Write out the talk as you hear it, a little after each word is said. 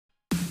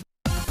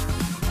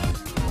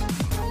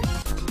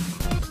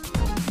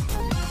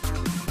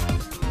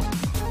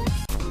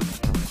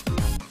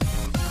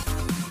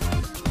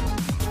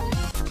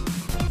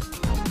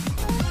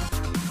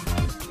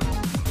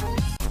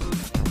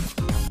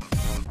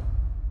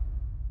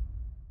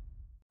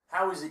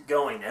How is it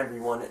going,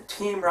 everyone?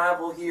 Team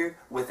Rival here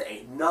with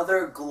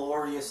another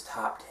glorious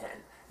top 10.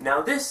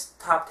 Now, this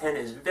top 10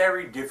 is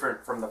very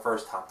different from the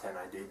first top 10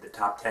 I did, the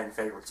top 10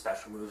 favorite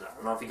special moves. I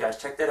don't know if you guys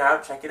checked it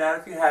out. Check it out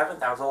if you haven't.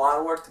 That was a lot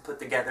of work to put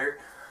together.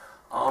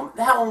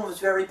 That one was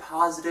very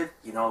positive,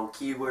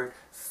 keyword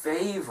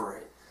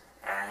favorite.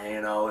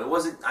 And, it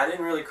wasn't, I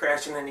didn't really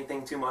crash in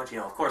anything too much.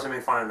 Of course I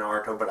made fun of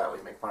Naruto, but I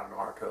always make fun of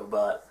Naruto.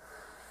 But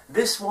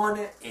this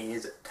one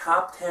is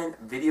top 10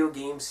 video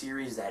game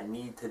series that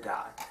need to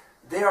die.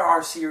 There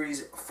are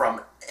series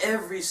from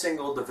every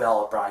single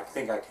developer I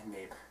think I can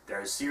name.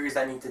 There are series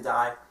that need to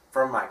die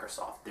from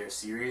Microsoft. There are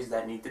series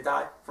that need to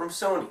die from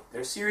Sony. There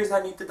are series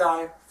that need to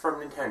die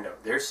from Nintendo.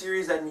 There are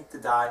series that need to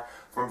die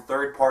from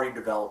third-party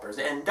developers.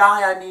 And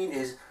die, I mean,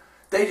 is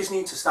they just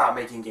need to stop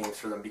making games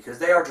for them because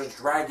they are just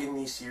dragging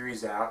these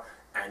series out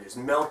and just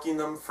milking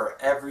them for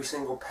every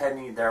single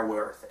penny they're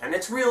worth. And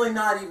it's really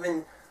not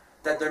even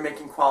that they're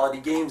making quality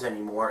games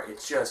anymore.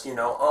 It's just,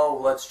 oh,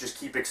 let's just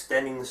keep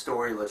extending the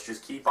story. Let's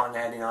just keep on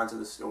adding on to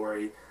the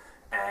story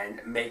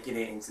and making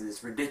it into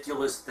this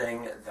ridiculous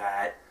thing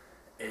that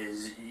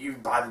is, you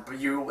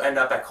end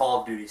up at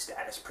Call of Duty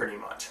status, pretty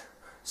much.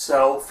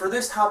 So, for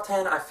this top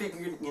 10, I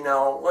figured,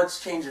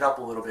 let's change it up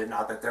a little bit.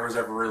 Not that there was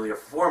ever really a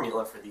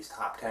formula for these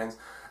top 10s.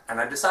 And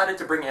I decided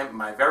to bring in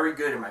my very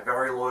good and my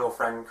very loyal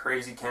friend,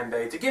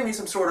 CrazyKenbei, to give me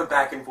some sort of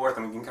back and forth,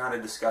 and we can kind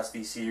of discuss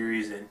these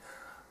series and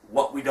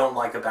what we don't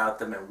like about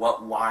them and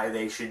why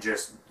they should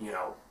just,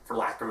 for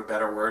lack of a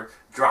better word,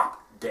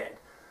 drop dead.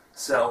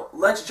 So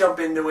let's jump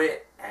into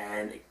it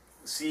and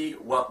see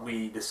what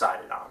we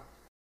decided on.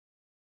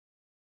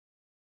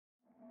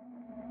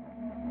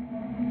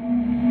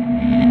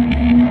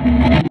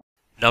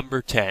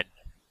 Number 10.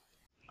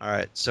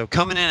 Alright, so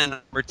coming in at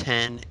number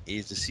 10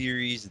 is a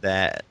series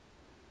that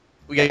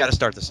we got to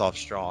start this off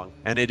strong,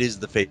 and it is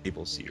the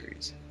Fable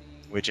series,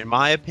 which in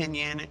my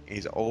opinion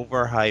is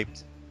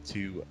overhyped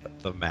to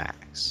the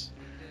max.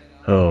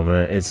 Oh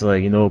man, it's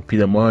like,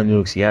 Peter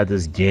Molyneux, he had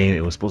this game,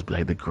 it was supposed to be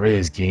like the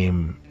greatest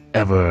game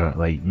ever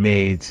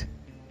made,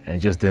 and it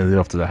just didn't live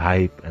up to the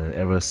hype. And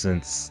ever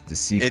since the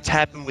sequel, it's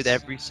happened with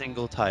every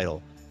single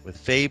title. With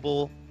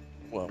Fable,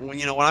 well, when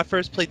I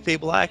first played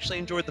Fable, I actually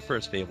enjoyed the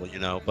first Fable,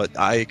 but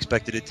I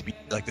expected it to be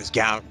like this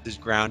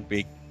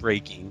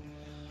groundbreaking.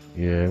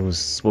 Yeah, it was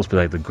supposed to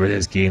be like the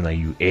greatest game. Like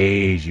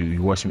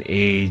you watch him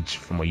age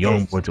from a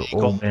young boy to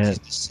old man.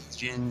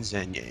 Decisions,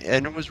 and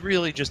it was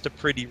really just a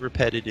pretty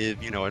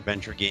repetitive,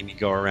 adventure game. You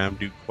go around,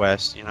 do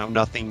quests,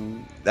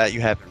 nothing that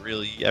you haven't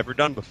really ever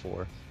done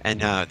before. And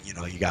now,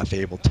 you got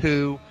Fable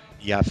 2,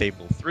 you got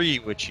Fable 3,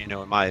 which,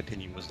 in my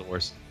opinion, was the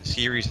worst of the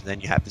series. And then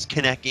you have this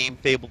Kinect game,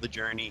 Fable the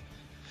Journey.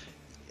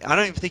 I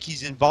don't even think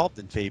he's involved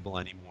in Fable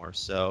anymore,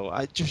 so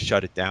I just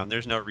shut it down.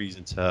 There's no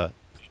reason to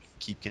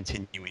keep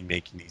continuing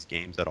making these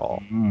games at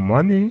all.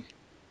 Money?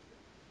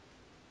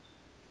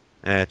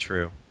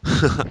 True.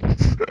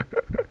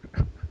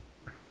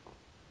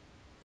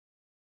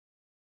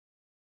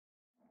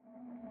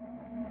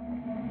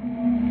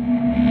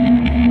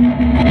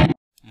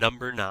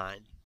 Number 9.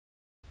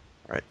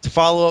 Alright, to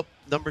follow up,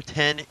 number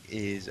 10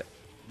 is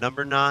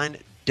number 9,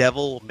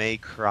 Devil May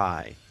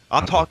Cry.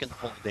 I'm talking the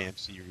whole damn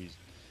series.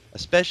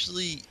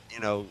 Especially,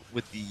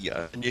 with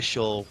the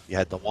initial, you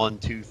had the 1,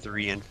 2,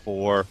 3, and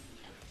 4.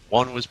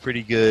 1 was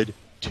pretty good,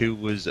 2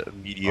 was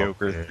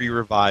mediocre, okay. 3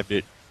 revived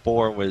it,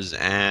 4 was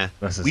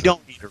we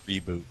don't need a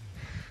reboot.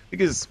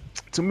 Because,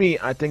 to me,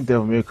 I think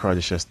Devil May Cry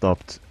just should have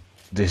stopped.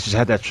 They just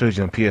had that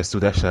trilogy on PS2,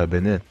 that should have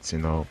been it,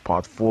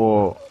 Part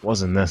 4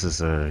 wasn't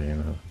necessary,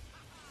 And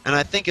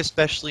I think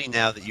especially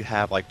now that you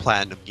have, like,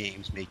 Platinum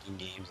Games making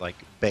games like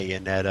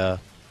Bayonetta,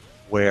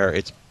 where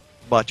it's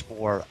much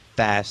more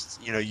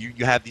fast,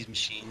 you have these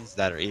machines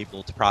that are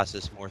able to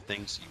process more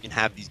things, so you can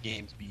have these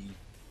games be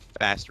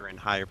faster and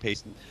higher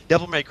paced. And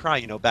Devil May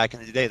Cry, back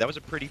in the day, that was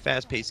a pretty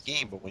fast-paced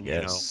game, but when,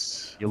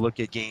 you look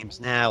at games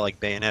now, like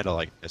Bayonetta,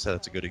 like I said,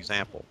 that's a good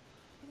example.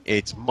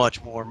 It's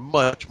much more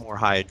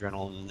high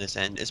adrenaline than this,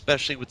 and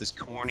especially with this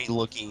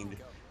corny-looking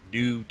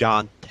new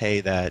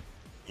Dante that,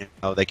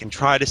 they can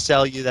try to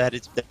sell you that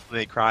it's Devil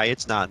May Cry.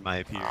 It's not, in my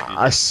opinion.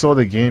 I saw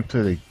the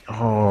gameplay.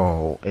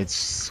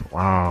 It's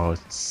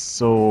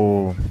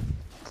so...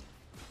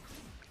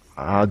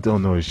 I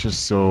don't know, it's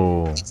just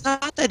so... It's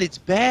not that it's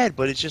bad,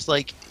 but it's just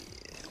like,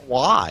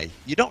 why?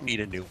 You don't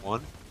need a new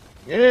one.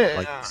 Yeah.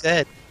 Like you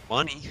said,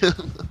 money.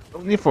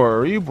 No need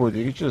for a reboot.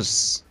 You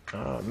just...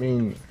 I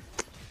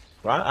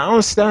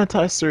don't see that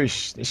entire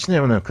series. They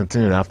shouldn't even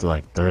continue after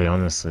like 3,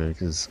 honestly,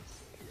 because...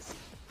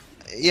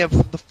 Yeah,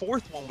 the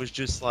 4th one was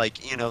just like,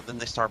 then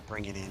they start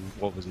bringing in,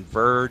 what was it,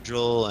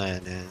 Virgil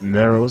and...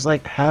 No, it was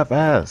like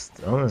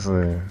half-assed,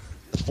 honestly.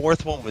 The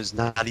 4th one was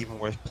not even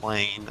worth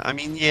playing. I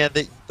mean, yeah,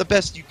 the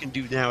best you can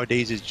do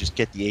nowadays is just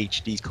get the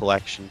HD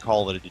collection,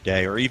 call it a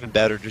day, or even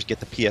better, just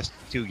get the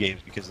PS2 games,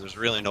 because there's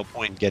really no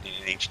point in getting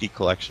an HD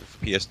collection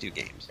for PS2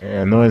 games. Yeah,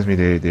 it annoys me,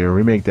 they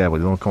remake that, but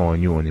they don't come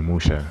on you on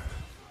Emusha.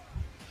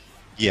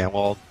 Yeah,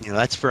 well,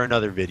 that's for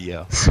another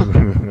video.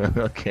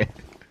 Okay.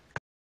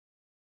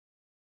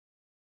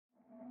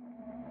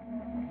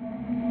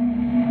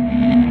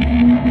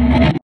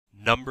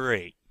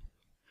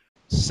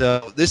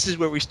 So this is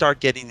where we start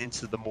getting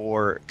into the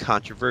more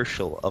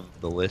controversial of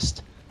the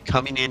list.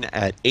 Coming in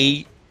at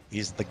 8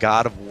 is the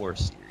God of War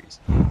series.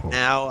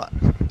 Now,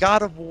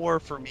 God of War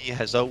for me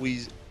has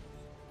always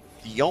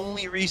the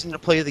only reason to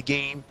play the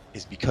game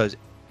is because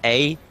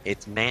A,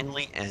 it's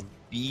manly, and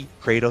B,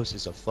 Kratos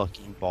is a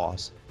fucking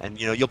boss.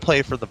 And you'll play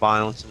it for the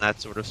violence and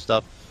that sort of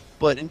stuff.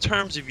 But in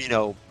terms of,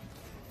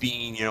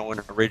 being,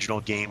 an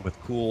original game with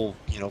cool,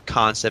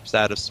 concepts,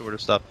 that sort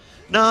of stuff,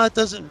 no, it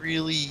doesn't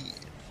really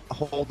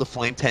hold the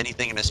flame to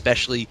anything, and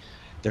especially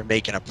they're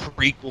making a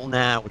prequel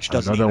now, which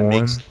doesn't Another even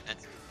make one.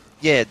 sense.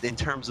 Yeah, in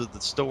terms of the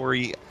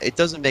story, it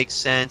doesn't make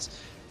sense.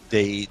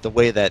 The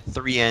way that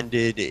 3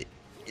 ended,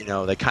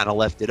 they kind of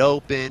left it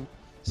open.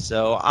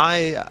 So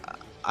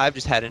I've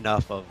just had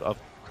enough of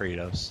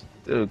Kratos.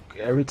 Dude,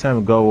 every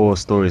time God of War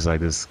stories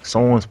like this,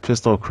 someone's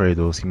pissed off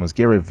Kratos. He must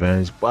get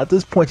revenge. But at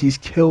this point, he's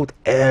killed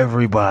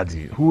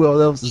everybody. Who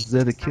else is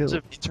there to kill?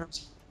 In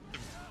terms of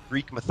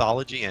Greek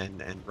mythology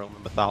and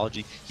Roman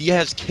mythology, he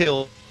has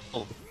killed,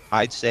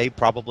 I'd say,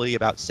 probably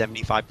about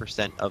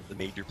 75% of the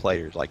major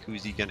players. Like,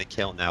 who's he gonna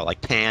kill now?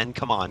 Like Pan,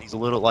 come on, he's a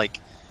little like,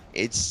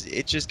 it's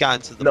just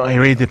gotten to the No, he point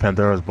already of, did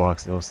Pandora's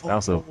Box. That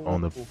was oh, on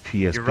the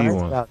you're PSP right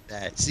one. about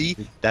that. See,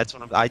 that's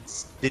what I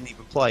didn't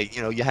even play.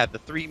 You have the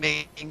 3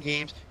 main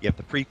games, you have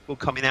the prequel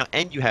coming out,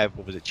 and you have,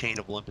 what was it, Chain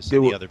of Olympus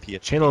and the other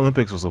PSP. Chain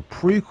Olympics was a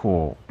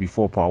prequel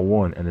before Part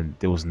 1, and then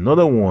there was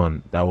another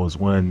one that was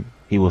when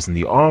he was in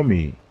the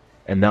army.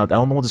 And now I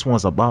don't know what this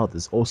one's about.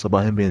 It's also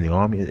about him being in the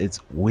army. It's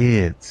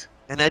weird.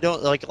 And I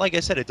don't like I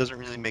said, it doesn't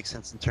really make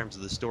sense in terms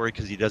of the story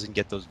because he doesn't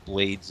get those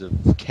blades of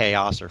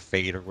chaos or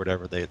fate or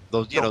whatever those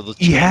those.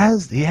 He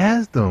has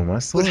them. I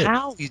saw But it.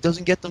 how? He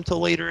doesn't get them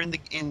till later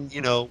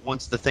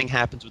once the thing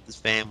happens with his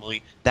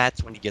family,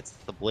 that's when he gets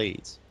the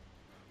blades.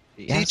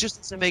 It just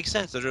doesn't make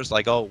sense. They're just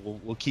like, oh,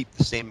 we'll keep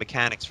the same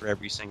mechanics for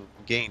every single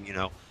game.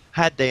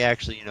 Had they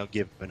actually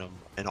given him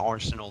an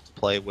arsenal to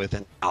play with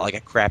and not like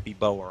a crappy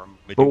bow or a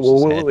But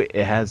Medusa's head. wait,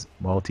 it has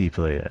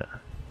multiplayer.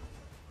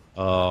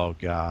 Oh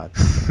God.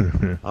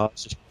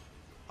 It's just,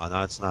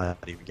 no, it's not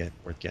even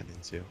worth getting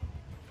into.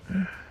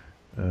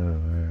 Oh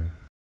man.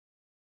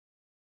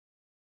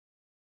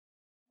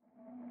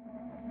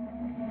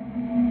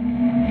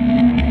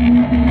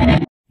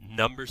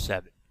 Number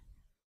 7.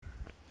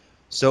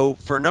 So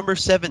for number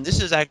 7,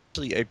 this is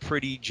actually a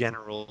pretty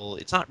general.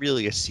 It's not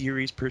really a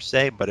series per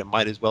se, but it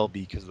might as well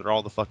be because they're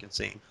all the fucking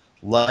same.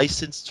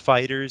 Licensed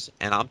fighters,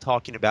 and I'm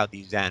talking about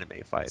these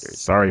anime fighters.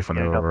 Sorry for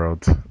the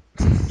road.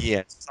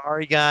 Yeah,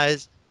 sorry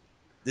guys.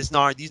 These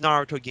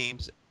Naruto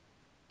games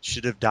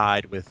should have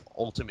died with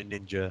Ultimate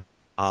Ninja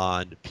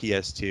on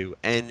PS2,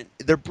 and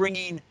they're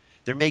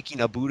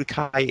making a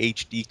Budokai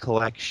HD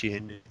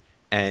collection,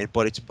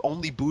 but it's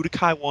only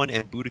Budokai 1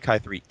 and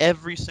Budokai 3.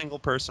 Every single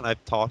person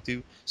I've talked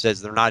to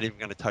says they're not even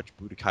going to touch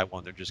Budokai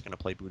 1. They're just going to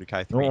play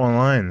Budokai 3. No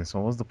online,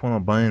 so what's the point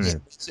of buying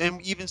it? And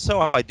even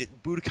so, I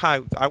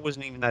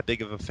wasn't even that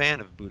big of a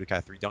fan of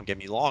Budokai 3. Don't get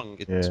me wrong;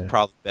 it's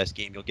probably the best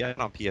game you'll get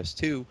on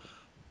PS2.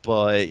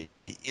 But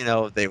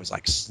they was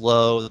like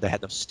slow. They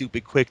had those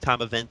stupid quick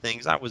time event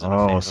things. I wasn't a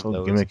fan of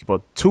those. Gimmicky.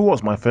 But 2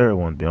 was my favorite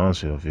one, to be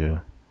honest with you.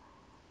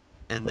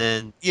 And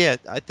then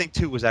I think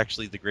 2 was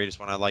actually the greatest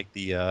one. I like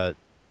the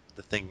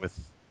thing with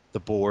the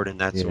board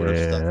and that sort of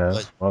stuff. Yeah,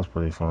 that was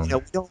pretty fun.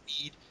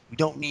 We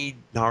don't need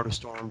Naruto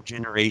Storm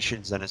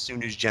Generations, and as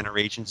soon as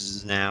Generations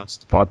is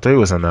announced, Part 3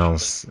 was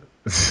announced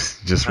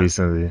just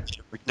recently.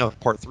 No,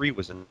 Part 3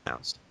 was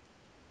announced.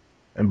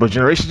 But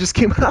Generation just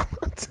came out.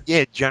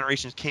 Yeah,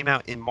 Generations came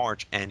out in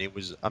March, and it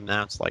was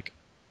announced like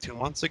 2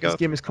 months ago. This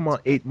game is coming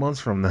out 8 months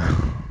from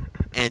now.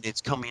 And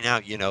it's coming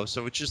out,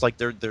 so it's just like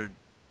they're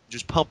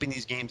just pumping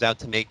these games out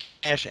to make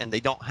cash, and they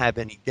don't have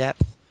any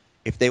depth.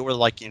 If they were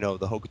like, the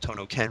Hokuto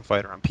no Ken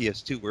fighter on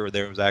PS2, where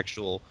there was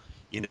actual,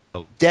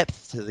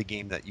 depth to the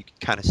game that you could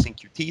kind of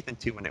sink your teeth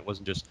into, and it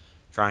wasn't just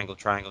triangle,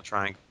 triangle,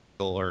 triangle,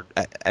 or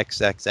X,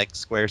 X, X,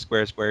 square,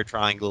 square, square,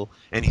 triangle,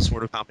 any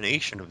sort of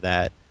combination of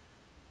that,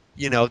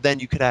 then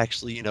you could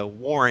actually,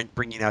 warrant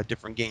bringing out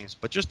different games.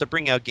 But just to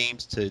bring out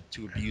games to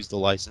abuse the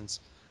license,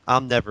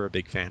 I'm never a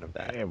big fan of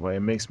that. Yeah, but it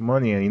makes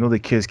money, and the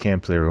kids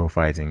can't play real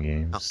fighting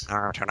games.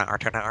 Ow,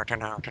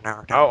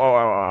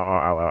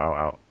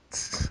 ow.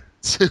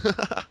 It's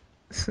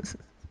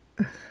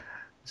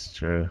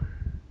true.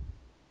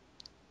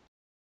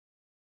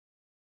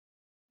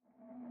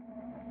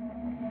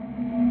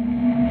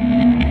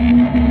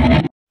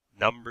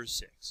 Number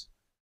 6.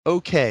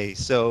 Okay,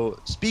 so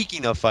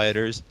speaking of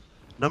fighters,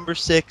 number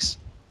 6,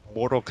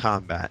 Mortal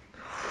Kombat.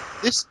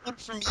 This one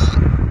for me,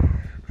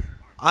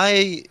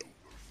 I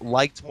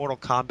liked Mortal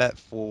Kombat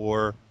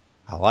 4.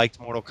 I liked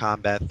Mortal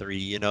Kombat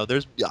 3.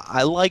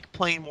 I like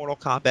playing Mortal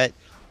Kombat.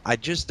 I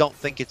just don't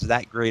think it's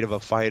that great of a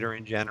fighter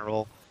in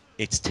general.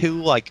 It's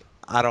too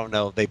I don't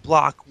know. They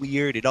block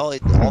weird. All the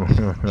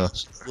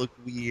animations look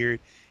weird.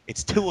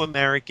 It's too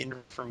American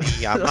for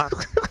me. I'm not.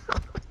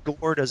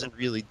 Gore doesn't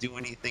really do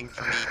anything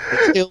for me.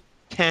 They killed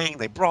Kang.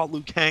 They brought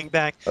Liu Kang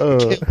back. They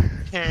killed Liu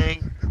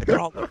Kang. They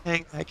brought Liu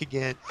Kang back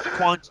again.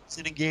 Quan Chi's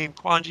in a game.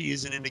 Quan Chi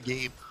isn't in a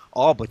game.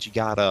 oh, but you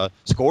got a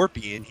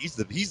Scorpion. He's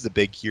the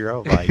big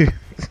hero. Like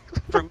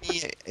for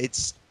me,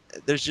 it's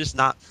there's just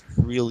not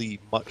really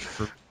much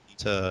for me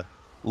to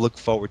look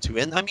forward to.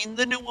 And I mean,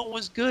 the new one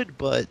was good,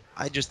 but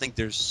I just think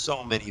there's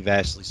so many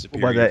vastly What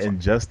about superior. that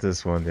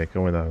Injustice one they're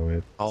coming out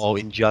with? Oh,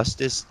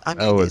 Injustice.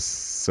 That was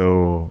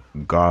so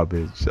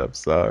garbage. I'm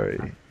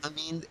sorry. I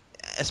mean,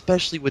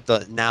 especially with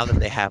the now that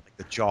they have like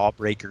the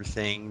jawbreaker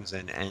things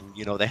and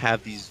they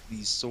have these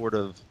sort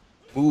of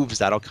moves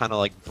that'll kind of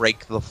like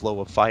break the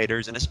flow of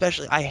fighters. And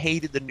especially, I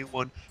hated the new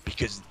one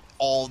because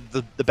all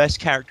the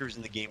best characters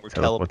in the game were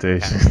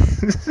Teleportation.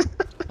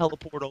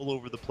 teleport all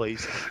over the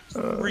place.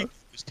 It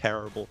was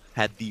terrible.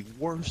 Had the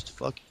worst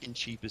fucking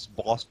cheapest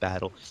boss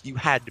battle. You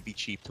had to be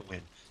cheap to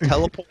win.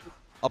 Teleport,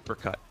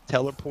 uppercut.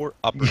 Teleport,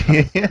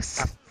 uppercut.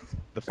 Yes.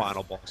 The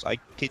final boss. I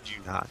kid you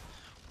not.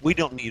 We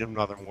don't need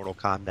another Mortal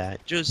Kombat.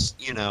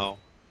 Just,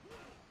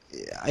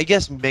 I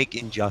guess make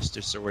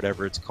Injustice or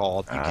whatever it's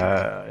called. You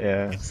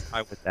Yeah. can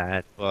try with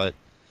that, but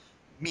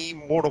me,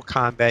 Mortal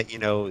Kombat,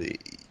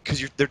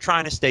 because they're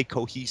trying to stay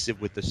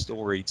cohesive with the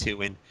story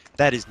too, and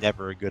that is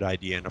never a good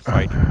idea in a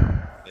fighting.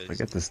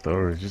 Forget the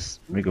story. Just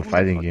make a Who the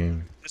fighting fuck-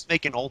 game. Just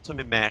make an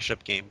ultimate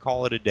mashup game,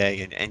 call it a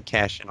day, and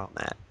cash in on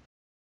that.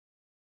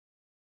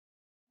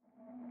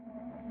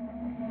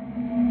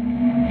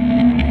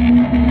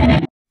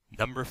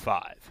 Number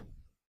 5.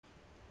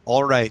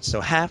 All right,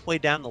 so halfway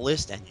down the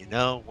list, and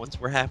once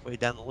we're halfway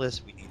down the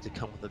list, we need to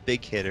come with a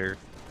big hitter,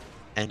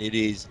 and it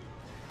is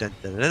dun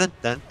dun dun dun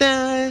dun.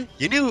 Dun.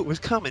 You knew it was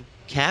coming.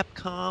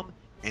 Capcom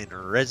and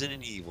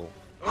Resident Evil.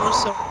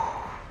 So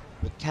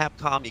with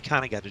Capcom, you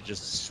kind of got to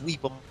just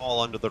sweep them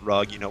all under the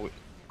rug.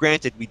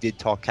 Granted, we did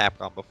talk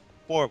Capcom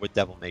before with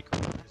Devil May Cry.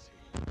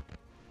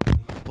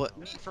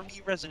 But for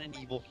me, Resident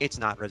Evil, it's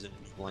not Resident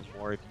Evil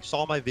anymore. If you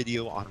saw my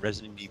video on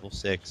Resident Evil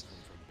 6,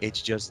 it's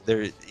just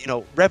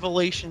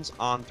Revelations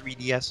on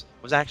 3DS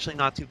was actually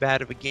not too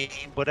bad of a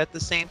game, but at the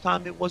same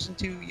time, it wasn't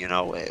too,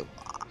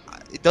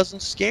 it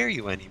doesn't scare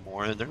you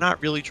anymore, and they're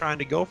not really trying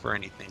to go for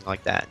anything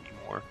like that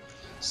anymore.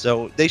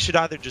 So they should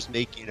either just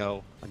make,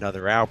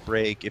 another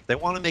Outbreak. If they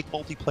want to make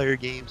multiplayer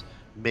games,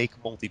 make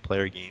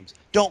multiplayer games.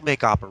 Don't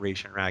make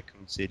Operation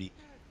Raccoon City.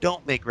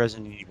 Don't make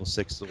Resident Evil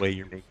 6 the way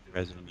you're making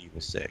Resident Evil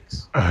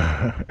 6.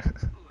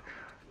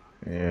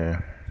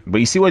 Yeah. But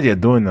you see what they're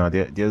doing now?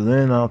 They're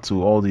learning out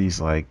to all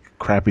these like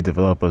crappy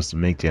developers to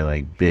make their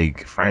like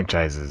big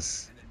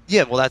franchises.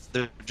 Yeah, well,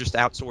 they're just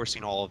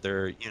outsourcing all of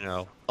their,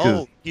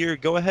 here,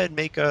 go ahead and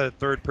make a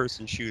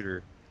third-person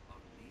shooter.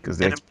 Because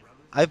they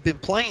I've been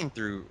playing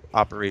through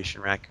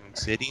Operation Raccoon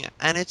City,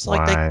 and it's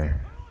like why?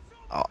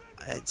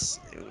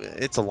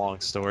 it's a long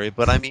story,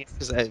 but I mean,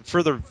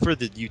 for the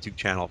YouTube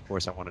channel, of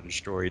course, I want to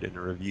destroy it in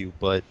a review.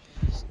 But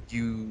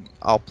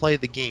I'll play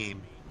the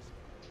game,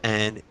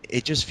 and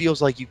it just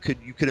feels like you could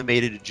have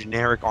made it a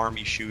generic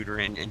army shooter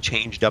and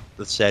changed up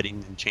the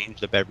setting and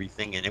changed up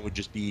everything, and it would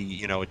just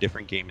be a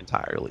different game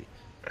entirely.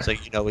 So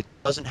it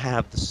doesn't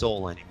have the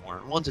soul anymore.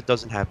 And once it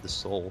doesn't have the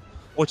soul,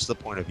 what's the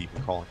point of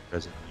even calling it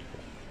Resident Evil?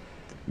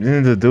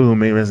 Didn't the dude who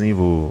made Resident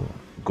Evil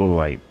go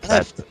like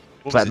Left.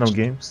 Platinum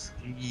Games?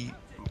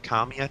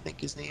 Mikami, I think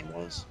his name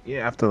was.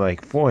 Yeah, after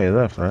like 4 he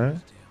left, right?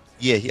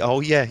 Yeah,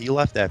 he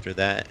left after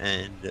that,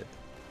 and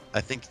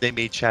I think they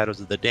made Shadows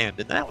of the Damned,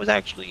 and that was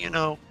actually,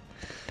 not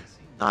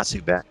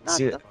too bad.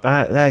 See,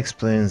 that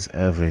explains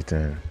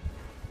everything.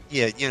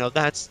 Yeah,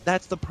 that's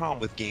the problem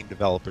with game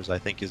developers, I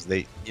think, is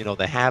they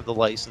have the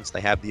license,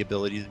 they have the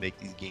ability to make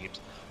these games,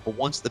 but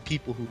once the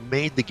people who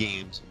made the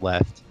games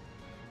left,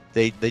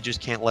 they just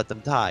can't let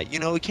them die.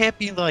 It can't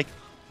be like,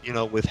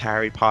 with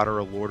Harry Potter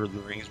or Lord of the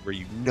Rings where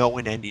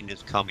an ending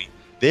is coming.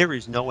 There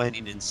is no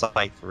ending in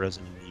sight for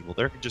Resident Evil.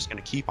 They're just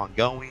going to keep on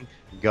going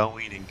and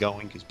going and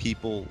going because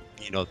people,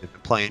 they've been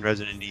playing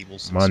Resident Evil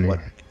since Money. what,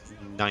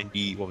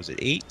 90, what was it,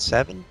 8,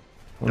 7?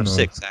 Who No, knows?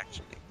 6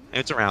 actually.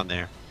 It's around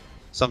there.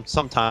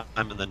 Sometime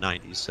in the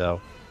 90s.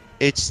 So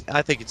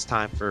I think it's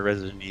time for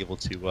Resident Evil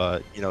to,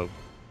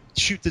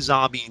 shoot the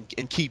zombie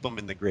and keep him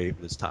in the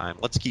grave this time.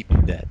 Let's keep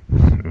him dead.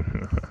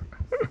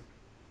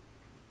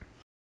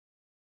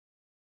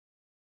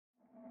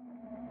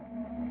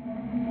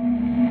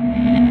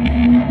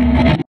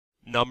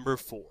 Number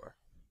 4.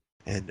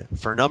 And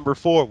for number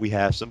 4, we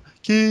have some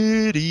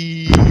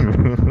kitty.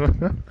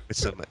 With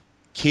some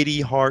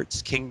Kitty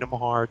Hearts, Kingdom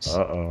Hearts.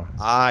 Uh-oh.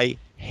 I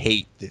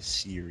hate this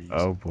series.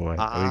 Oh boy.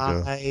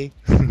 I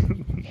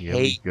Here we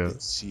hate go.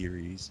 this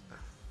series.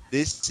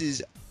 This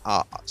is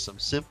some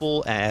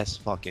simple ass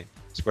fucking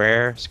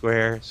square,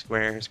 square,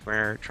 square,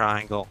 square,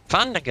 triangle,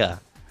 Thunderga.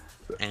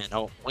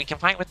 And we can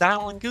fight with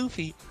Donald and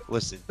Goofy.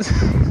 Listen,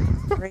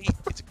 great.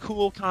 It's a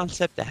cool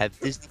concept to have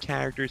Disney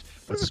characters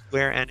with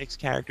Square Enix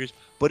characters.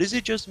 But is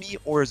it just me,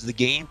 or is the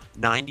game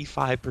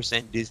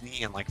 95%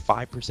 Disney and like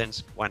 5%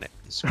 Square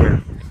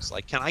Enix?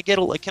 Like, can I get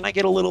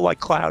a little like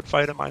Cloud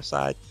fight on my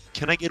side?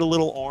 Can I get a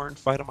little Orange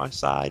fight on my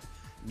side?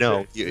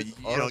 No,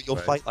 you'll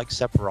fight like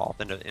Sephiroth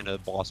in a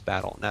boss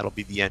battle, and that'll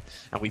be the end.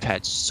 And we've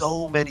had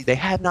so many. They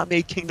have not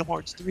made Kingdom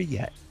Hearts 3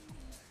 yet.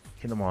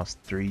 Kingdom Hearts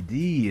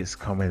 3D is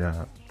coming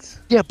out.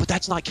 Yeah, but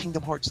that's not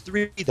Kingdom Hearts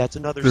 3. That's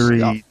another.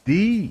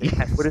 3D. They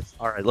had,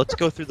 all right, let's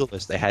go through the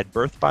list. They had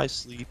Birth by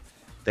Sleep.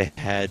 They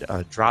had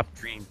Drop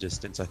Dream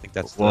Distance. I think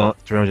that's Well, the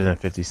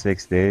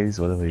 356 days,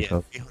 whatever you yeah, call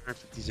it.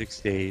 356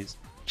 days.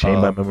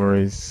 Chain by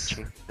Memories.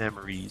 Chain of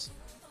Memories.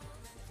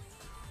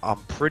 I'm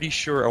pretty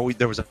sure. Oh,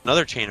 there was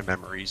another Chain of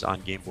Memories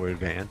on Game Boy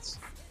Advance.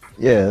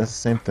 Yeah, that's the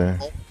same thing.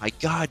 Oh my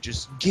God,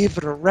 just give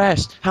it a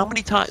rest. How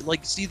many times?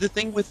 Like, see, the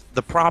thing with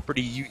the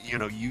property, you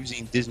know,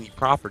 using Disney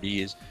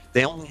property is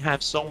they only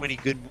have so many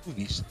good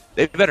movies.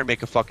 They better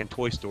make a fucking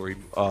Toy Story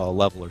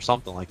level or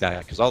something like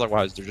that, because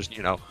otherwise they're just,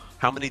 you know,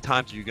 how many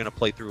times are you gonna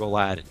play through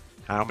Aladdin?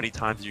 How many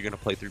times are you gonna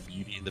play through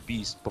Beauty and the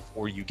Beast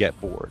before you get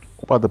bored?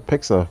 What about the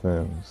Pixar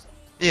films?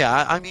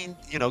 Yeah, I mean,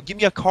 you know, give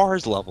me a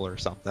Cars level or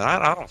something.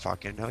 I don't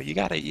fucking know. You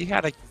gotta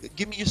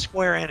give me a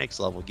Square Enix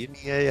level. Give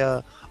me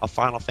a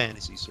Final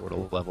Fantasy sort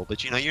of level.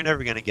 But you know, you're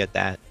never gonna get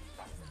that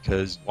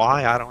because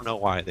why? I don't know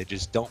why. They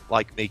just don't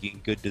like making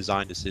good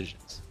design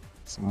decisions.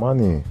 It's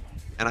money.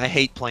 And I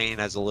hate playing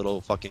as a little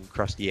fucking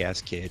crusty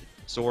ass kid.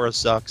 Sora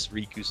sucks.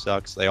 Riku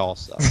sucks. They all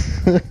suck.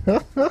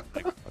 Let's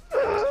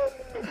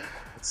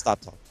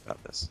stop talking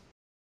about this.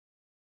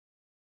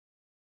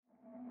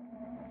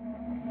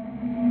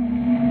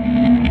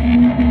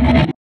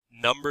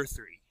 Number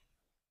 3.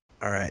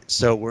 All right,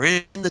 so we're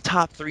in the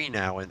top 3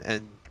 now,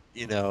 and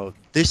you know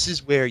this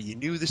is where you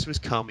knew this was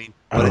coming,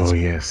 but Oh, it's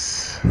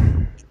yes.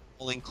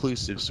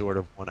 all-inclusive sort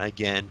of one.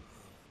 Again,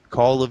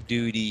 Call of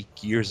Duty,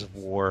 Gears of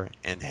War,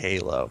 and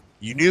Halo.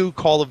 You knew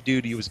Call of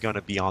Duty was going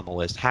to be on the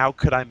list. How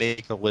could I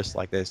make a list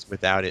like this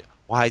without it?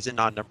 Why is it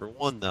not number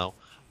 1 though?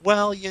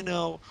 Well, you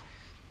know,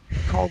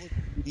 Call of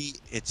Duty,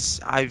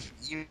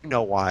 you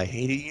know why I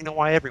hate it. You know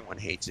why everyone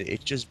hates it.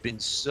 It's just been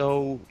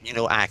so, you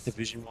know,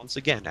 Activision once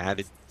again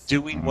added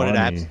doing what it Money.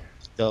 absolutely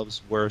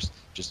does worst.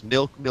 Just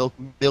milk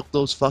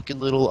those fucking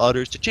little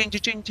udders to ching,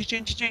 ching, ching,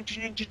 ching, ching,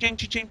 ching, ching,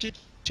 ching, ching,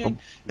 ching.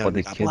 No, But you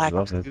the got kids Black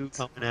love Ops it. 2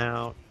 coming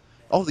out.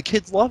 Oh, the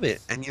kids love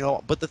it, and you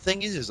know, but the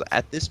thing is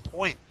at this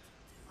point,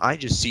 I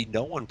just see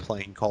no one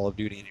playing Call of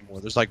Duty anymore.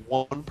 There's like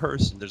one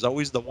person. There's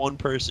always the one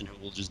person who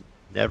will just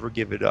never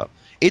give it up.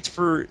 It's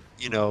for,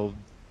 you know,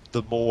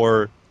 the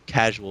more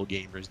casual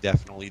gamers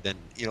definitely than,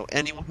 you know,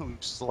 anyone who's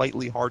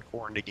slightly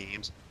hardcore into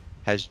games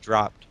has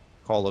dropped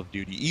Call of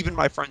Duty. Even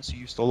my friends who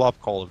used to love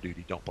Call of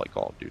Duty don't play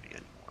Call of Duty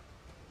anymore.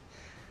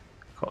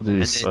 Call of Duty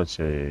And is then, such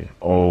a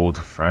old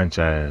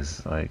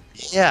franchise. Like,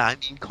 yeah, I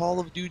mean, Call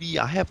of Duty,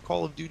 I have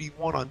Call of Duty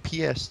 1 on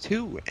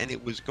PS2, and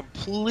it was a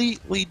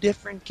completely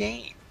different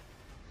game.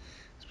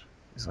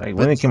 it's like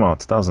when But it came out,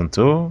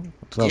 2002, yeah,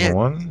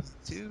 2001.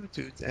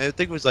 I think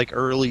it was like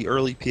early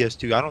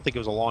PS2. I don't think it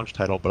was a launch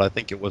title, but I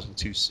think it wasn't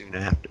too soon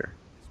after.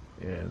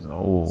 Yeah, it's an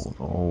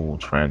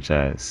old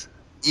franchise.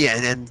 Yeah,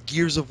 and then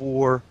Gears of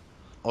War.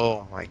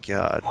 Oh my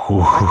God,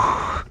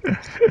 Whew.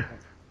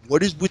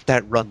 what is with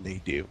that run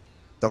they do?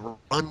 The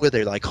run where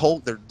they like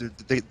hold the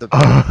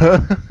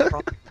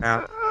front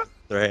ground,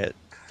 they're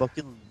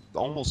fucking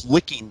almost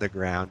licking the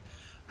ground.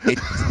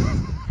 It's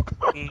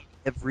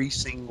every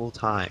single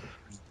time.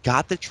 We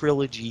got the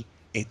trilogy.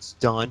 It's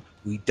done.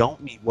 We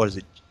don't need, what is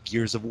it,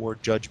 Gears of War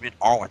Judgment?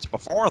 Oh, it's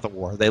before the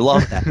war. They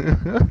love that.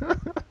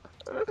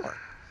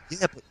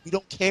 Yeah, but we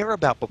don't care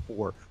about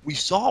before. We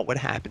saw what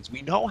happens.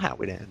 We know how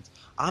it ends.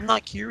 I'm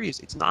not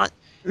curious. It's not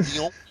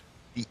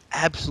the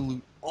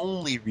absolute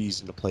only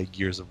reason to play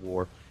Gears of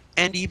War,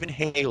 and even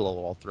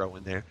Halo I'll throw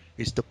in there,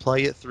 is to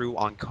play it through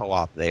on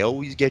co-op. They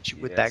always get you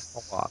with that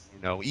co-op, Yes.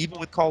 you know, even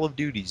with Call of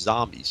Duty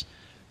Zombies.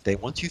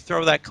 Once you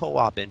throw that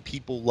co-op in,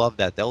 people love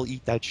that. They'll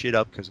eat that shit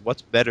up because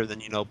what's better than,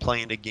 you know,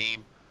 playing a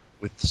game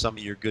with some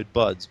of your good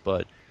buds.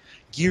 But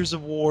Gears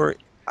of War,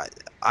 I,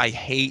 I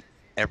hate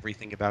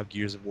everything about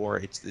Gears of War.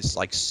 It's this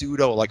like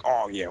pseudo, like,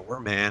 oh yeah, we're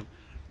man.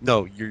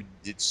 No,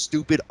 it's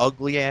stupid,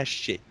 ugly ass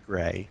shit,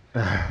 Gray.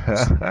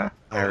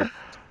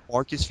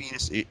 Marcus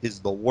Phoenix is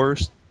the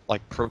worst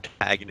like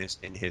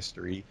protagonist in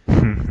history.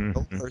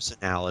 No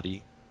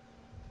personality.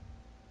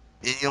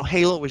 And, you know,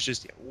 Halo was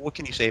just. What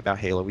can you say about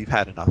Halo? We've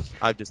had enough.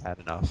 I've just had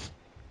enough.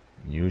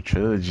 New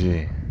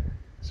trilogy.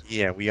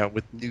 Yeah, we are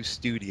with new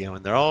studio,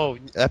 and they're all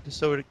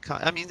episode.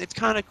 I mean, it's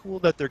kind of cool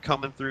that they're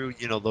coming through.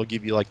 You know, they'll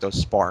give you like those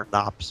Spartan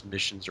Ops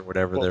missions or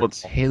whatever But they're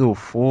what's called. Halo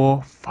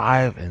 4,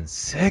 5, and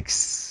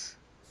 6?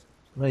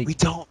 Like, We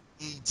don't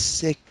need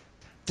six.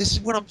 This is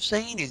what I'm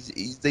saying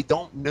is they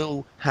don't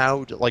know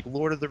how to, like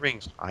Lord of the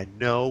Rings. I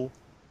know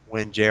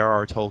when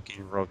J.R.R.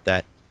 Tolkien wrote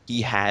that,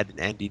 he had an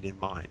ending in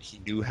mind. He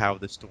knew how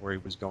the story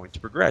was going to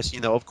progress. You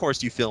know, of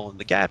course, you fill in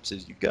the gaps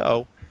as you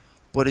go,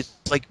 but it's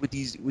like with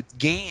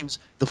games,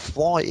 the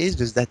flaw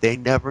is that they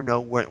never know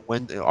when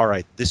all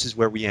right, this is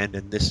where we end,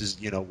 and this is,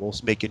 you know, we'll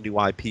make a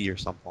new IP or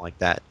something like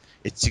that.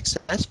 It's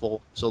successful,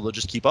 so they'll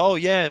just keep, oh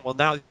yeah, well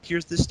now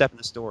here's this step in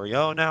the story.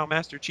 Oh, now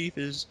Master Chief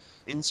is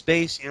in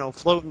space, you know,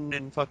 floating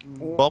in fucking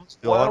Bumsville.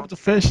 what I happened don't to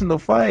finishing the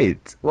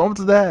fight? What happened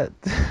to that?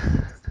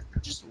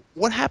 just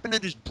what happened to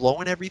just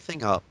blowing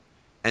everything up,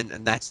 and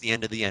that's the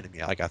end of the enemy.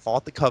 Like I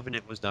thought the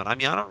Covenant was done. I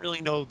mean, I don't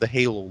really know the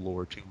Halo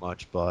lore too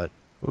much, but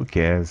Who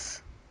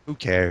cares? who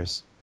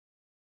cares?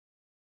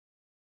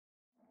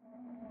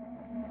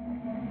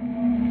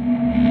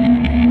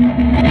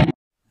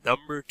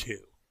 Number 2.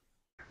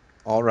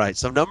 All right,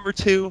 so number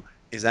 2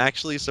 is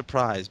actually a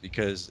surprise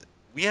because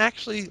we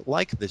actually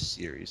like this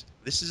series.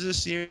 This is a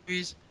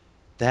series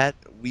that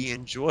we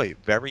enjoy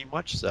very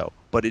much so,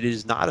 but it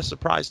is not a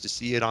surprise to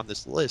see it on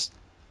this list.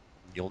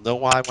 You'll know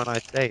why when I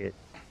say it.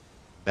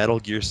 Metal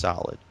Gear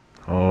Solid.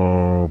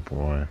 Oh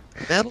boy.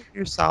 Metal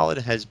Gear Solid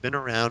has been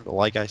around,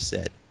 like I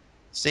said,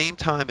 same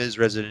time as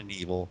Resident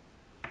Evil,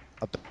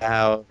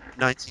 about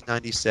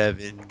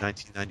 1997,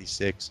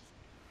 1996.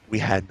 We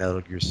had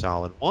Metal Gear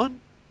Solid 1,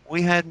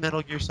 we had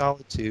Metal Gear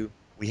Solid 2,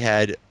 we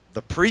had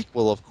the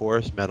prequel, of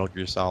course, Metal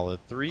Gear Solid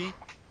 3,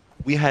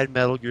 we had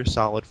Metal Gear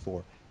Solid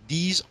 4.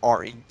 These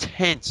are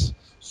intense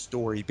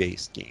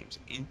story-based games,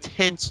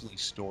 intensely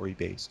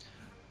story-based.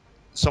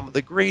 Some of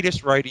the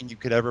greatest writing you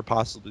could ever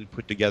possibly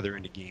put together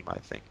in a game, I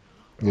think.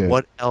 Yeah.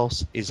 What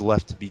else is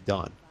left to be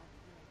done?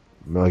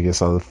 Metal Gear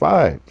Solid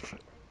 5.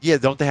 Yeah,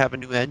 don't they have a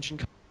new engine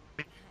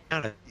coming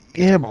out? I think it's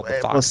Yeah, called the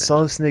but Fox engine.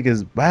 Solid Snake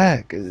is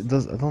back. I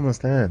don't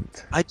understand.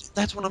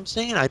 That's what I'm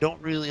saying. I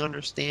don't really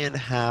understand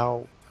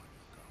how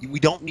we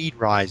don't need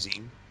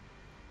Rising.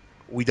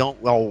 We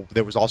don't. Well,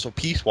 there was also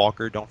Peace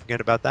Walker. Don't forget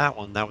about that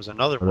one. That was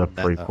another Another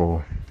one that.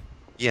 prequel.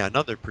 Yeah,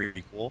 another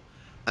prequel.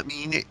 I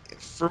mean,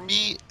 for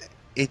me,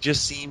 it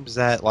just seems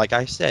that, like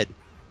I said,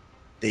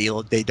 they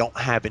don't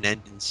have an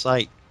end in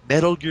sight.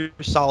 Metal Gear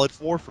Solid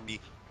 4 for me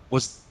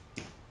was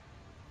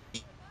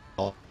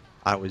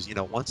I was,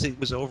 once it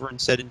was over and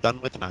said and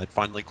done with, and I had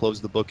finally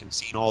closed the book and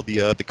seen all the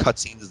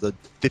cutscenes, the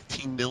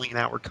 15 million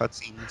hour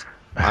cutscenes,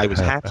 I was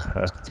happy.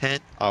 I was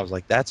content. I was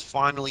like, that's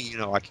finally,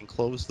 I can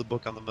close the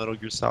book on the Metal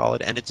Gear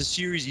Solid. And it's a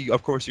series,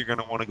 of course, you're going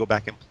to want to go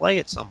back and play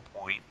at some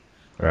point,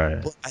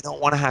 Right. but I don't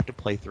want to have to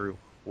play through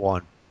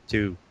 1,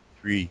 2,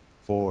 3,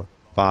 4,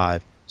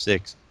 5,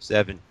 6,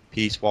 7,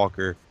 Peace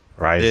Walker, this,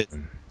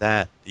 Rising.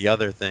 that, the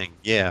other thing.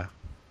 Yeah.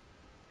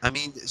 I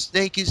mean,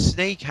 Snake is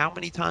Snake. How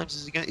many times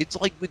is he gonna? It's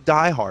like with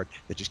Die Hard.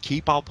 They just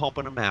keep on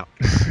pumping them out.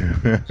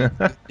 Good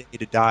day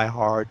to Die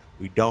Hard.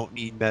 We don't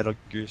need Metal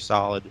Gear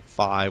Solid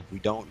 5. We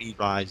don't need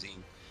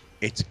Rising.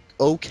 It's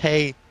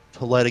okay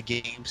to let a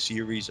game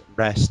series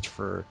rest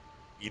for,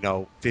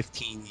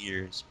 15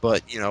 years.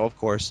 But, of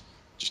course,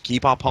 just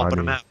keep on pumping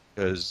them Money. out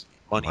because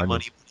money, Money.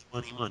 money,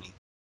 money, money, money.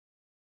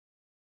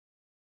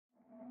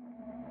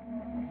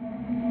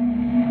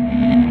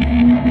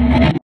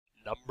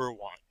 Number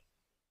 1.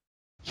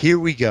 Here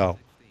we go.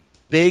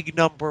 Big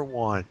number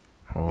 1.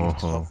 We've Oh.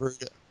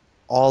 covered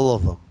all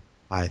of them,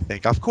 I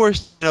think. Of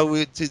course,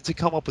 to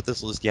come up with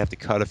this list, you have to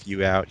cut a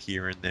few out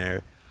here and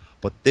there.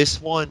 But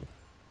this one,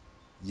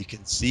 you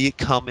can see it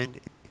coming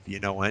if you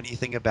know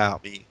anything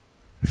about me.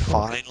 Okay.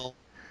 Final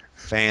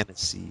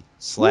Fantasy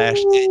slash,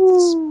 and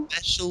Woo!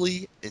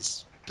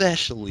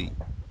 especially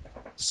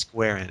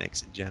Square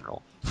Enix in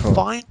general. Huh.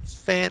 Final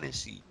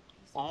Fantasy.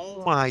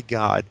 Oh my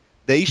god.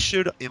 They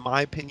should, in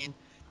my opinion,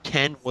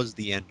 10 was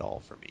the end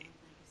all for me.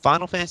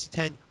 Final Fantasy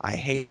 10, I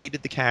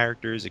hated the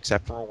characters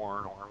except for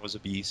Warren. Warren was a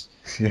beast.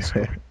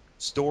 Yeah.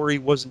 Story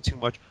wasn't too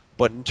much,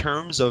 but in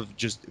terms of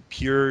just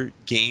pure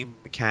game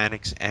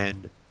mechanics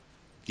and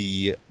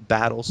the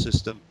battle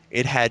system,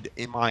 it had,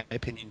 in my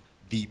opinion,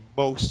 the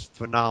most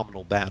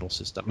phenomenal battle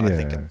system I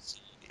think I've Yeah.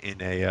 seen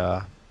in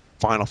a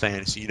Final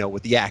Fantasy.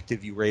 With the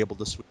active, you were able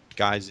to switch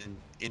guys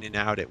in and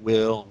out at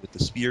will, and with the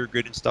spear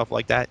grid and stuff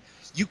like that.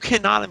 You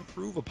cannot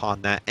improve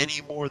upon that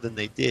any more than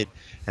they did.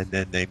 And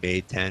then they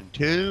made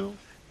 10-2,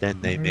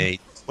 then they Mhm. made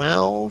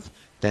 12,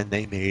 then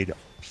they made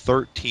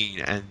 13.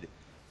 And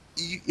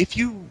if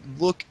you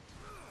look,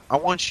 I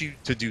want you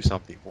to do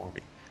something for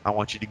me. I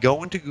want you to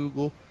go into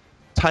Google,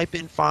 type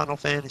in Final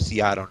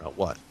Fantasy, I don't know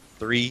what,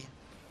 3,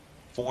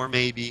 4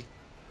 maybe.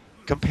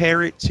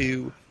 Compare it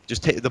to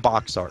just take the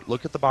box art.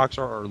 Look at the box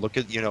art or look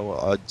at,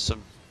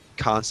 some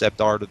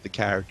concept art of the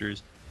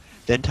characters.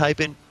 Then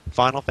type in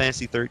Final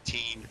Fantasy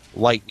 13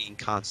 Lightning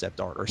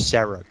concept art or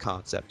Sarah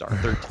concept art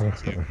 13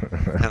 2.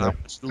 And I want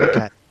you to look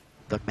at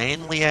the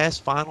manly ass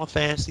Final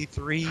Fantasy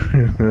 3,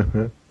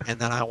 and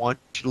then I want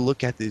you to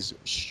look at this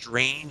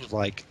strange,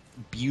 like,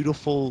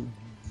 beautiful,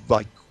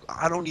 like,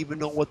 I don't even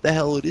know what the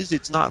hell it is.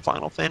 It's not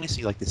Final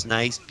Fantasy. Like, this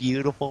nice,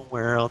 beautiful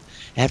world.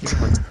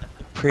 Everyone's so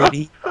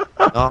pretty.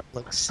 Oh,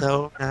 looks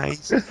so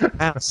nice.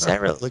 Wow,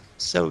 Sarah looks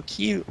so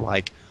cute.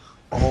 Like,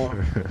 oh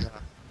my god.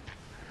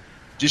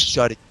 Just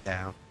shut it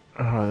down.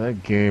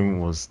 That game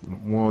was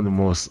one of the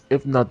most,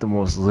 if not the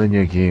most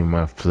linear game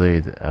I've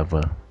played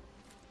ever.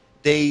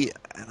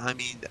 And I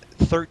mean,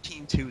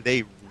 13.2,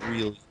 they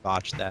really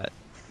botched that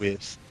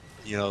with,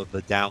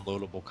 the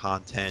downloadable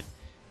content,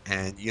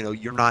 and,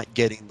 you're not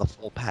getting the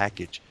full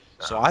package.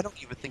 So I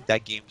don't even think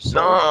that game sold.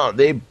 No,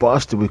 they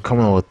busted with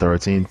coming out with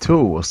 13 too,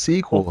 a Well,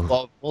 sequel.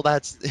 well, well,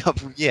 that's,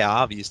 yeah,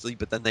 obviously,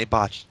 but then they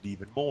botched it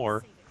even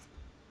more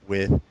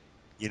with,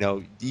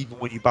 even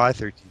when you buy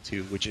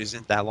 13.2, which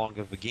isn't that long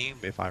of a game,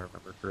 if I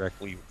remember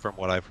correctly, from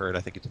what I've heard,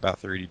 I think it's about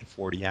 30 to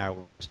 40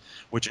 hours,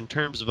 which in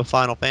terms of a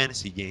Final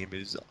Fantasy game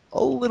is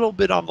a little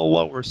bit on the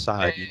lower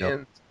side,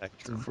 And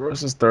spectrum.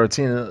 versus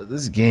 13,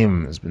 this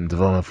game has been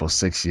developed for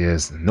 6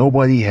 years.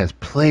 Nobody has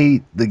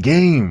played the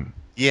game.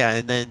 Yeah,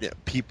 and then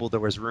there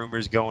was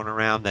rumors going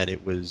around that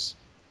it was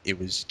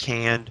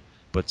canned,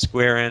 but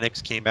Square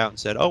Enix came out and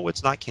said, "Oh,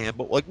 it's not canned."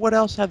 But like, what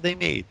else have they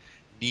made?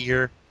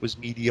 Nier was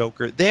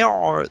mediocre. They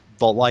are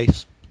the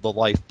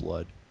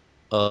lifeblood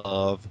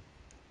of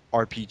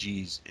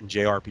RPGs and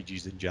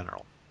JRPGs in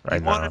general. You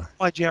right want to know now.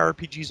 why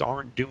JRPGs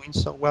aren't doing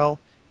so well?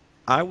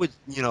 I would,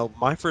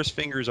 my first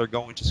fingers are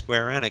going to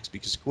Square Enix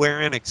because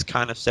Square Enix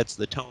kind of sets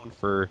the tone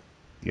for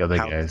The other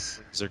how guys,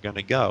 things are going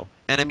to go.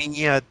 And I mean,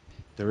 yeah,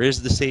 there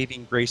is the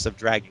saving grace of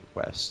Dragon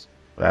Quest.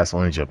 but that's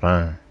only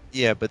Japan.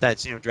 Yeah, but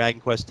that's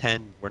Dragon Quest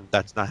X, where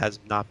that's not has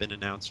not been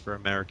announced for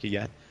America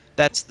yet.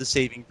 That's the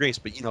saving grace.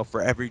 But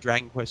for every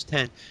Dragon Quest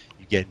X,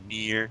 you get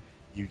Nier,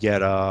 you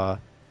get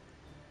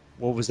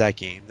what was that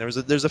game? There's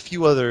a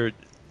few other,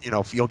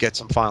 if you'll get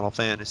some Final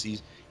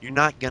Fantasies. You're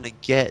not gonna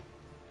get,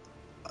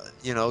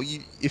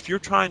 if you're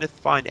trying to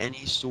find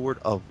any sort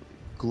of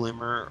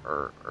glimmer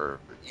or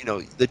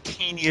the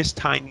teeniest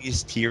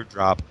tiniest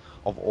teardrop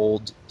of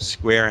old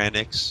Square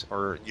Enix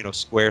or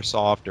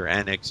SquareSoft or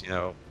Enix,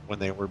 when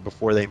they were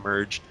before they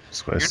merged,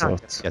 you're not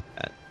gonna Squaresoft. get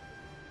that.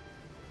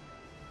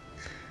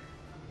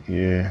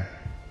 Yeah,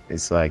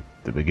 it's like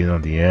the beginning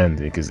of the end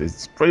because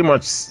it's pretty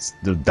much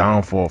the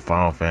downfall of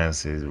Final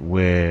Fantasy is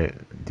where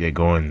they're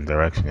going, the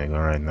direction they're going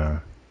right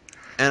now.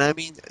 And I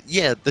mean,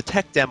 yeah, the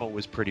tech demo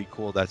was pretty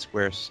cool that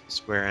Square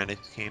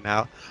Enix came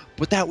out,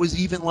 but that was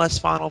even less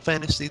Final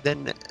Fantasy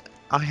than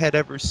I had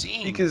ever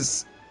seen.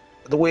 Because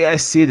the way I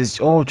see it is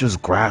all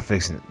just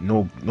graphics and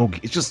no,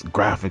 it's just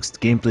graphics. The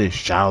gameplay is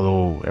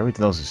shallow.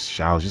 Everything else is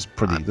shallow. It's just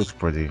pretty. I It looks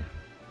pretty.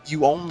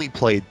 You only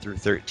played through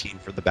 13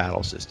 for the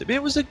battle system.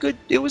 It was a good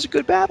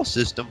battle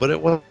system, but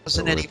it But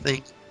wasn't with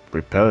anything.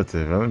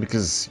 repetitive, I mean,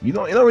 because you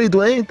don't really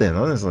do anything,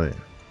 honestly.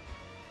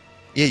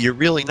 Yeah, you're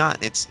really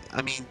not.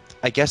 I mean,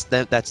 I guess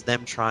that's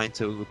them trying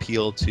to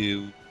appeal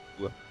to,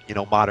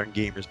 modern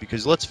gamers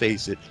because let's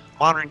face it,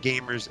 modern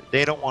gamers,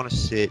 they don't want to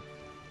sit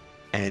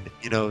and,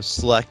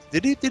 select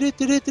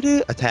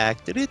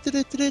attack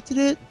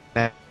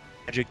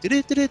magic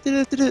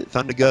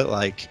thunder go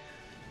like,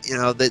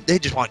 they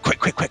just want quick,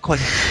 quick, quick, quick.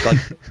 Like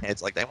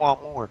it's like they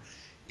want more,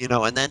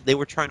 and then they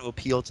were trying to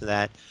appeal to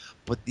that,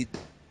 but the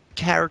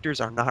characters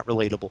are not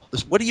relatable.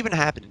 What even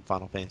happened in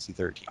Final Fantasy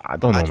 13? I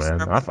don't I know, just man.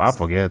 remember I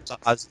forget.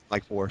 I was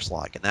like Force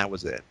Lock, and that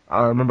was it.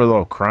 I remember a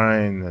little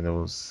crying and it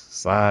was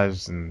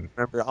Sage and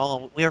Remember,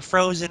 oh, we are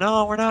frozen.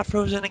 Oh, we're not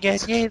frozen again.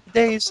 Yay, the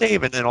day is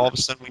saved. And then all of a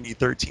sudden we need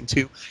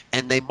 13.2,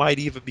 and they might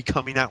even be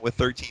coming out with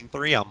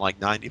 13.3. I'm like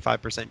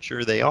 95%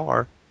 sure they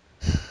are.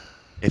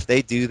 If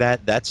they do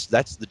that, that's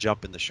the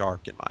jump in the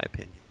shark, in my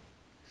opinion.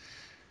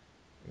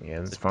 yeah,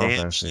 It's this a Final damn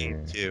Fantasy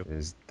shame too.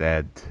 is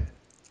dead.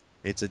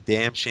 It's a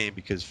damn shame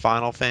because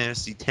Final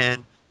Fantasy X,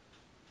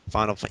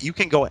 you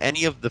can go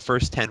any of the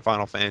first 10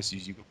 Final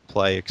Fantasies you can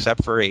play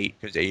except for 8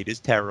 because 8 is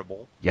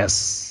terrible.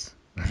 Yes.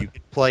 You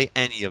can play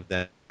any of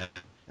them,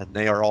 and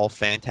they are all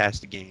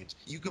fantastic games.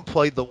 You can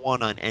play the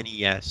one on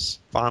NES,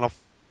 Final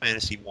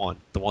Fantasy One,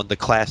 the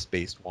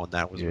class-based one.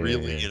 That was Yeah,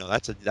 really, yeah.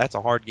 that's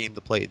a hard game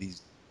to play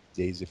these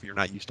days if you're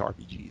not used to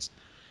RPGs,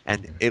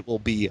 and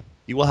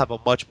you will have a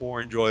much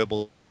more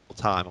enjoyable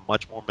time, a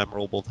much more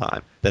memorable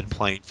time than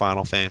playing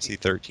Final Fantasy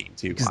 13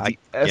 too. Because I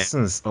the yeah,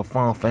 essence of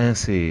Final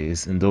Fantasy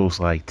is in those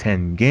like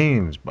 10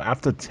 games, but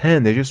after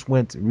 10, they just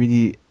went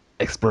really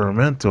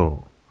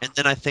experimental. and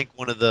then I think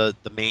one of the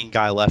main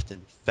guy left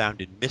and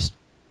founded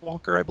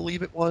Mistwalker, I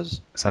believe it was.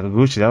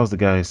 Sakaguchi, that was the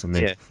guy who used to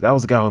make. Yeah, That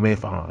was the guy who made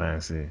Final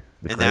Fantasy,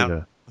 the and now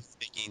creator.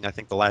 making I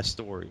think the last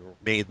story or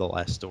made the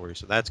last story,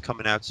 so that's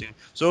coming out soon.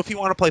 So if you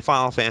want to play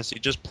Final Fantasy,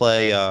 just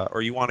play,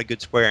 or you want a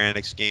good Square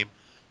Enix game,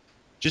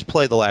 just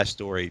play the last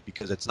story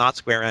because it's not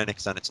Square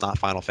Enix and it's not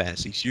Final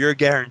Fantasy, so you're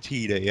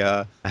guaranteed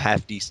a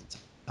half decent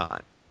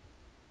time.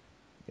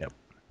 Yep.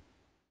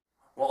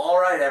 Well,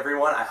 alright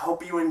everyone, I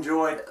hope you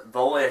enjoyed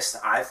the list.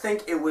 I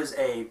think it was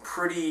a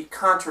pretty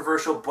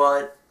controversial,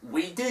 but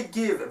we did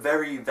give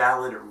very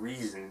valid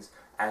reasons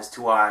as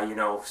to why,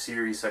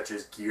 series such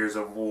as Gears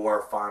of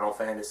War, Final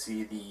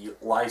Fantasy, the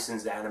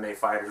licensed anime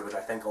fighters, which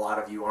I think a lot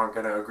of you aren't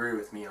going to agree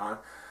with me on,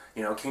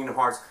 Kingdom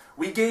Hearts,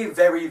 we gave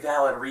very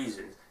valid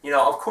reasons.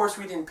 Of course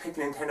we didn't pick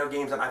Nintendo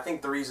games, and I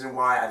think the reason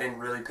why I didn't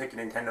really pick a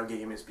Nintendo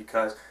game is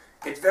because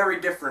it's very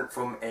different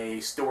from a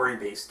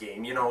story-based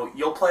game.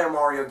 You'll play a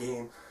Mario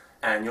game,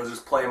 and you'll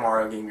just play a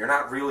Mario game. You're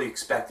not really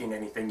expecting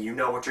anything. You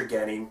know what you're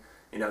getting.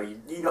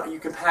 You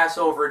can pass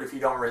over it if you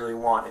don't really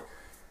want it.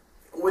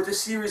 With a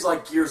series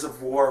like Gears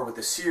of War, with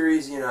a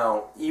series,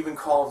 even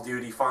Call of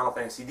Duty, Final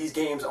Fantasy, these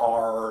games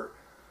are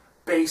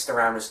based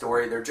around a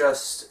story. They're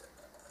just,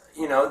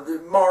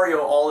 Mario,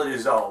 all it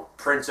is,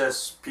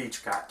 Princess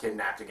Peach got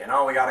kidnapped again.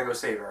 Oh, we gotta go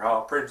save her.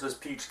 Oh, Princess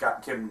Peach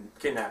got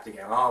kidnapped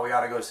again. Oh, we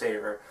gotta go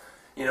save her.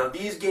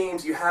 These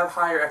games, you have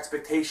higher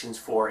expectations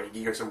for a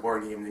Gears of War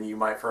game than you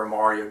might for a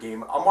Mario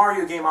game. A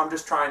Mario game, I'm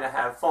just trying to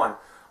have fun.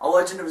 A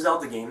Legend of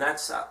Zelda game,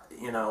 that's,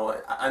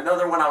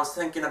 another one I was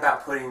thinking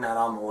about putting that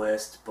on the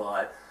list,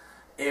 but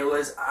it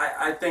was,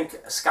 I think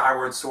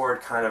Skyward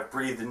Sword kind of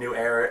breathed a new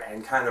era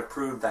and kind of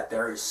proved that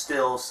there is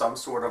still some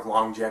sort of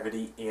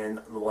longevity in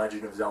the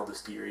Legend of Zelda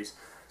series.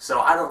 So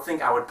I don't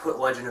think I would put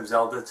Legend of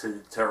Zelda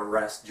to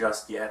rest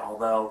just yet,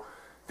 although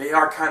they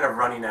are kind of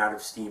running out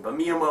of steam. But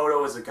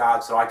Miyamoto is a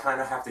god, so I kind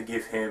of have to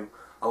give him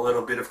a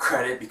little bit of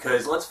credit,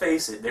 because let's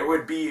face it, there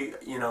would be,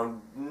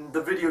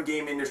 the video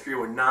game industry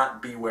would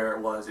not be where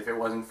it was if it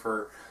wasn't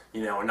for,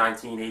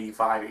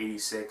 1985,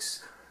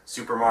 86,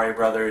 Super Mario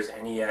Brothers,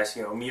 NES.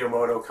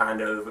 Miyamoto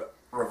kind of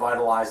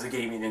revitalized the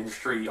gaming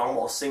industry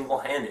almost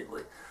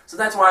single-handedly. So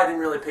that's why I didn't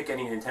really pick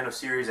any Nintendo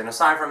series, and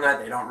aside from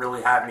that, they don't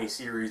really have any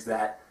series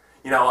that,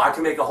 I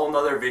can make a whole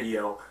nother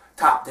video,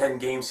 top 10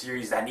 game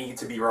series that need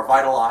to be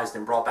revitalized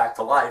and brought back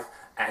to life,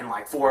 and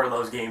like 4 of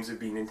those games would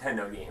be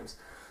Nintendo games.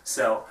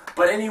 So,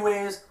 but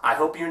anyways, I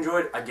hope you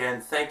enjoyed.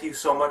 Again, thank you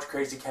so much,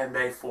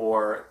 CrazyKenbei,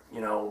 for,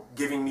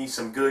 giving me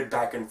some good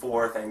back and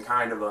forth and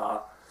kind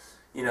of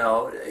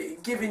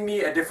giving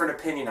me a different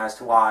opinion as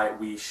to why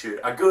we should,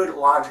 a good,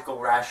 logical,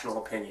 rational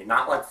opinion,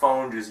 not like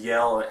phone, just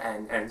yell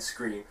and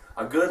scream.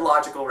 A good,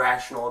 logical,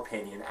 rational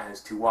opinion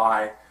as to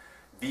why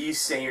these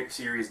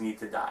series need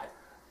to die.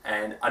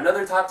 And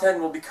another top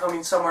 10 will be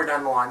coming somewhere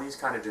down the line. These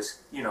kind of just,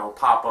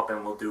 pop up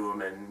and we'll do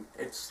them, and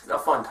it's a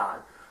fun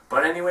time.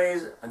 But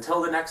anyways,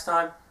 until the next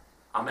time,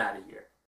 I'm out of here.